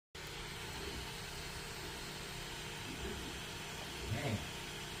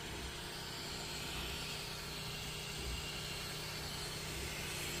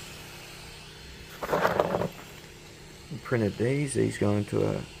printed these go into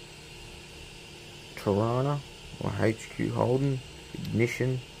a Tirana or HQ Holden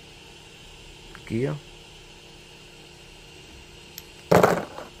ignition gear.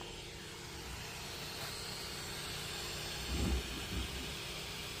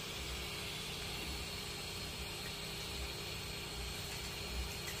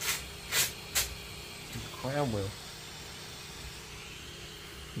 Crown wheel.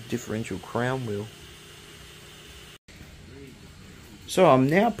 Differential crown wheel. So I'm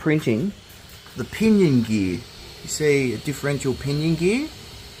now printing the pinion gear. You see a differential pinion gear?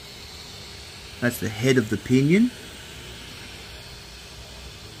 That's the head of the pinion.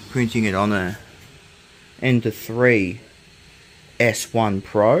 Printing it on a Ender 3 S1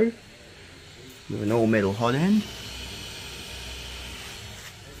 Pro with an all metal hot end.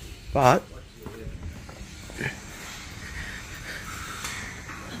 But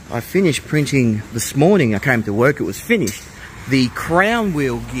I finished printing this morning. I came to work, it was finished. The crown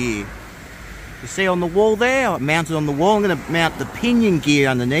wheel gear. You see on the wall there? I mounted on the wall. I'm going to mount the pinion gear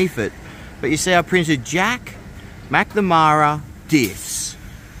underneath it. But you see I printed jack, McNamara, diffs.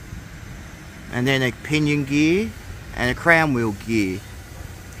 And then a pinion gear and a crown wheel gear.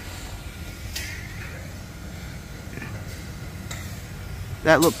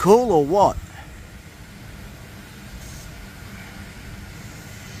 That look cool or what?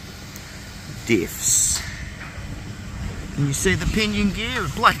 Diffs. And you see the pinion gear,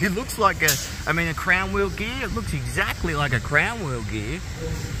 it looks like a crown wheel gear. It looks exactly like a crown wheel gear.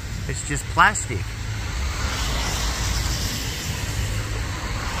 It's just plastic.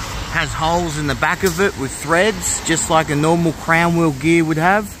 Has holes in the back of it with threads, just like a normal crown wheel gear would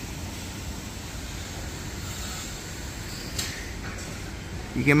have.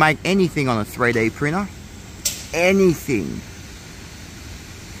 You can make anything on a 3D printer. Anything.